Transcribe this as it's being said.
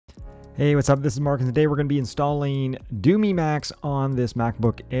Hey, what's up? This is Mark, and today we're going to be installing Doom Emacs on this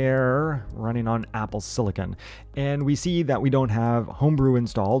MacBook Air running on Apple Silicon. And we see that we don't have Homebrew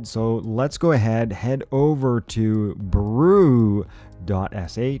installed, so let's go ahead, head over to brew.sh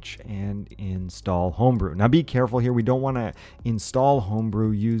and install Homebrew. Now be careful here, we don't want to install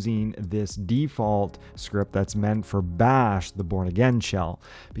Homebrew using this default script that's meant for Bash, the Born Again shell,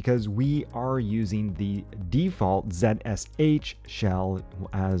 because we are using the default ZSH shell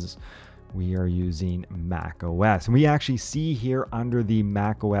as we are using Mac OS. And we actually see here under the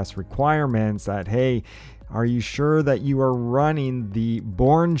Mac OS requirements that, hey, are you sure that you are running the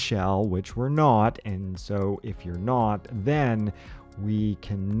Born shell, which we're not. And so if you're not, then we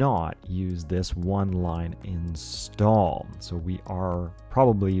cannot use this one line install. So we are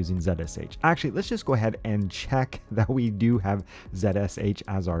probably using ZSH. Actually, let's just go ahead and check that we do have ZSH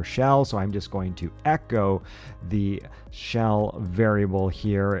as our shell. So I'm just going to echo the shell variable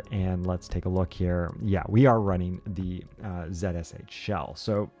here, and let's take a look here. Yeah, we are running the ZSH shell.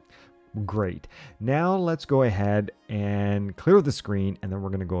 So great. Now let's go ahead and clear the screen, and then we're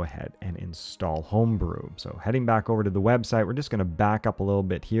going to go ahead and install Homebrew. So heading back over to the website, we're just going to back up a little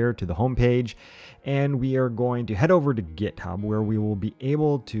bit here to the home page, and we are going to head over to GitHub, where we will be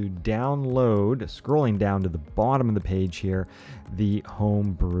able to download, scrolling down to the bottom of the page here, the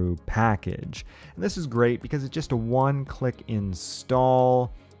Homebrew package. And this is great because it's just a one-click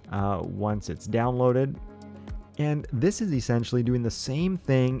install once it's downloaded. And this is essentially doing the same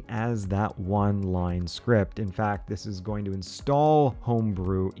thing as that one-line script. In fact, this is going to install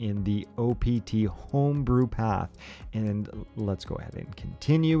Homebrew in the OPT Homebrew path. And let's go ahead and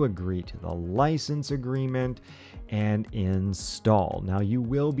continue, agree to the license agreement, and install. Now you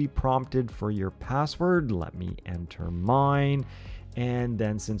will be prompted for your password. Let me enter mine. And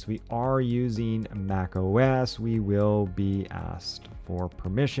then since we are using Mac OS, we will be asked for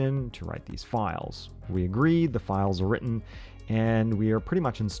permission to write these files. We agree, the files are written, and we are pretty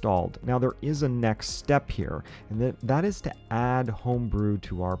much installed. Now there is a next step here, and that is to add Homebrew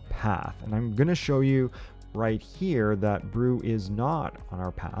to our path. And I'm going to show you right here that brew is not on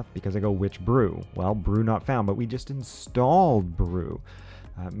our path because I go, which brew? Well, brew not found, but we just installed brew.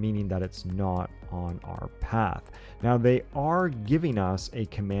 Meaning that it's not on our path. Now they are giving us a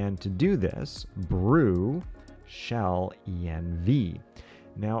command to do this, brew shell env.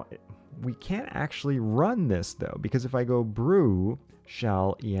 Now we can't actually run this though, because if I go brew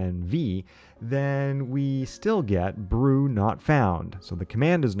shell env, then we still get brew not found. So the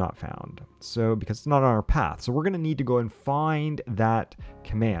command is not found. So because it's not on our path. So we're going to need to go and find that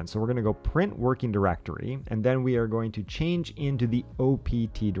command. So we're going to go print working directory, and then we are going to change into the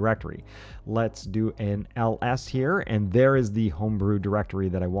OPT directory. Let's do an ls here, and there is the Homebrew directory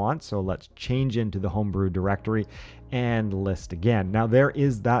that I want. So let's change into the Homebrew directory and list again. Now there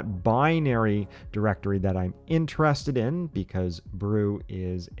is that binary directory that I'm interested in because brew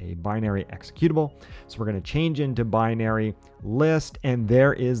is a binary executable. So we're going to change into binary list, and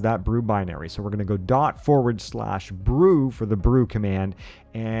there is that brew binary. So we're going to go /brew for the brew command,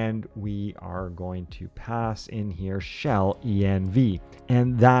 and we are going to pass in here shell env.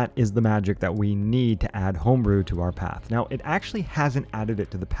 And that is the magic that we need to add Homebrew to our path. Now it actually hasn't added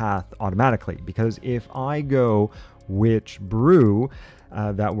it to the path automatically, because if I go which brew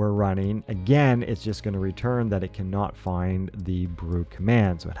that we're running, again, it's just going to return that it cannot find the brew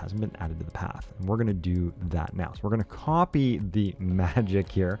command. So it hasn't been added to the path. And we're going to do that now. So we're going to copy the magic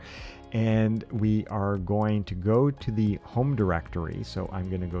here, and we are going to go to the home directory. So I'm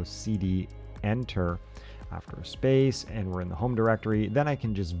going to go cd enter after a space, and we're in the home directory. Then I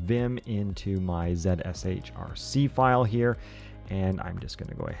can just vim into my ZSHRC file here. And I'm just going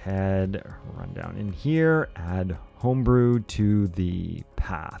to go ahead, run down in here, add Homebrew to the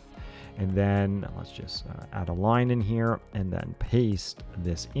path. And then let's just add a line in here and then paste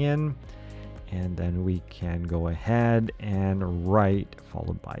this in. And then we can go ahead and write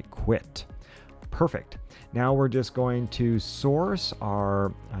followed by quit. Perfect. Now we're just going to source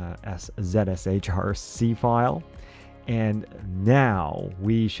our ZSHRC file. And now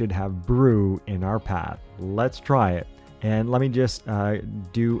we should have brew in our path. Let's try it. And let me just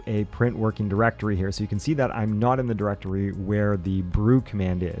do a print working directory here. So you can see that I'm not in the directory where the brew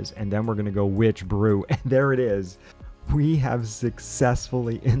command is. And then we're going to go which brew. And there it is. We have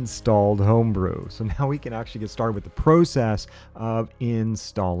successfully installed Homebrew. So now we can actually get started with the process of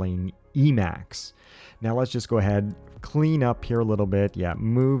installing Emacs. Now let's just go ahead, clean up here a little bit. Yeah,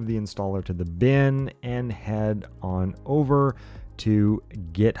 move the installer to the bin and head on over to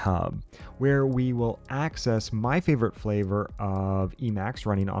GitHub, where we will access my favorite flavor of Emacs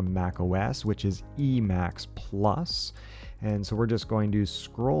running on Mac OS, which is emacs-plus. And so we're just going to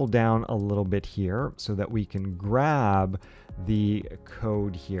scroll down a little bit here so that we can grab the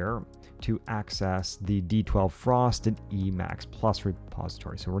code here to access the D12 Frosted emacs-plus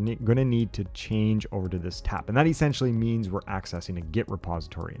repository. So we're going to need to change over to this tab. And that essentially means we're accessing a Git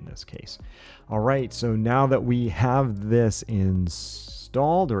repository in this case. All right, so now that we have this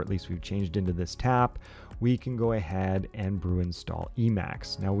installed, or at least we've changed into this tab, we can go ahead and brew install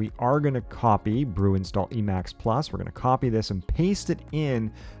Emacs. Now we are going to copy brew install emacs-plus. We're going to copy this and paste it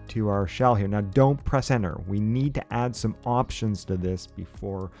in to our shell here. Now don't press enter. We need to add some options to this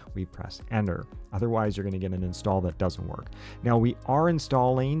before we press enter. Otherwise you're going to get an install that doesn't work. Now we are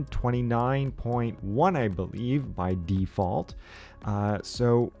installing 29.1, I believe, by default.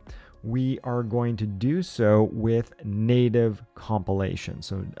 So we are going to do so with native compilation.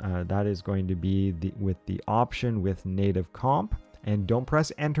 So that is going to be with the option with native comp. And don't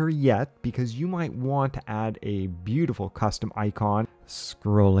press enter yet, because you might want to add a beautiful custom icon.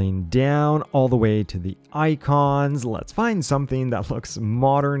 Scrolling down all the way to the icons, let's find something that looks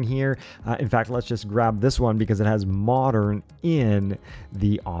modern here. In fact, let's just grab this one because it has modern in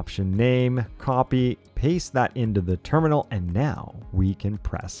the option name. Copy, paste that into the terminal, and now we can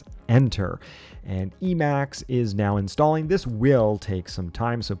press enter. And Emacs is now installing. This will take some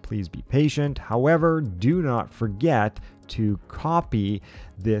time, so please be patient. However, do not forget to copy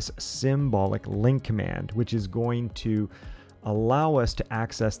this symbolic link command, which is going to allow us to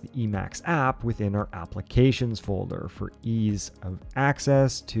access the Emacs app within our applications folder for ease of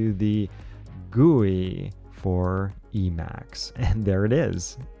access to the GUI for Emacs. And there it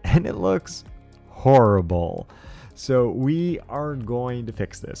is. And it looks horrible. So we are going to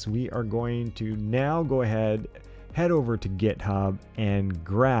fix this. We are going to now go ahead, head over to GitHub and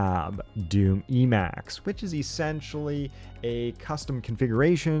grab Doom Emacs, which is essentially a custom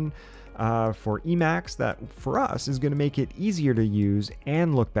configuration for Emacs that for us is going to make it easier to use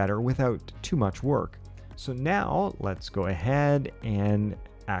and look better without too much work. So now let's go ahead and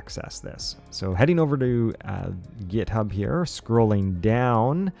access this. So heading over to GitHub here, scrolling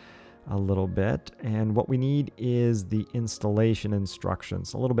down a little bit, and what we need is the installation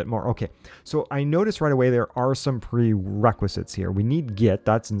instructions a little bit more. Okay, so I noticed right away there are some prerequisites here. We need Git,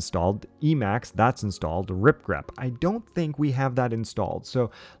 that's installed, Emacs, that's installed, ripgrep. I don't think we have that installed,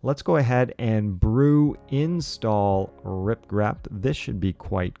 so let's go ahead and brew install ripgrep. This should be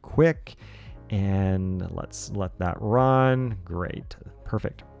quite quick, and let's let that run. Great,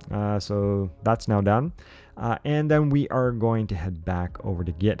 perfect. So that's now done. And then we are going to head back over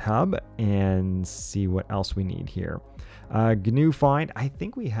to GitHub and see what else we need here. GNU find, I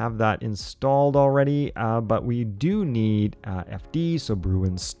think we have that installed already, but we do need FD, so brew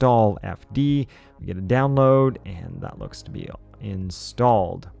install FD. We get a download, and that looks to be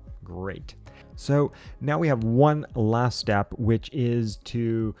installed. Great. So now we have one last step, which is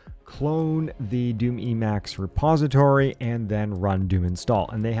to clone the Doom Emacs repository and then run Doom install.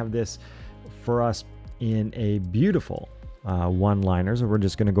 And they have this for us in a beautiful one-liner. So we're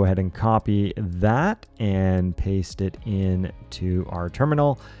just going to go ahead and copy that and paste it into our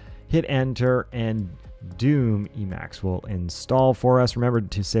terminal, hit enter, and Doom Emacs will install for us. Remember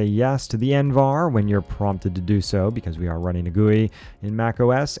to say yes to the envar when you're prompted to do so, because we are running a GUI in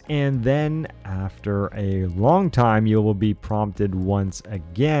macOS. And then after a long time, you will be prompted once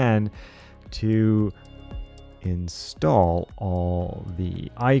again to install all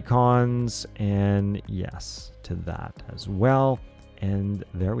the icons, and yes to that as well. And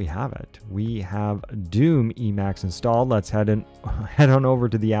there we have it. We have Doom Emacs installed. Let's head on over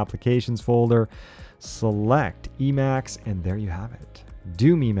to the applications folder, select Emacs, and there you have it.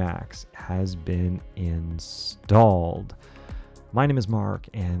 Doom Emacs has been installed. My name is Mark,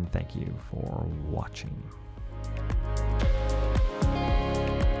 and thank you for watching.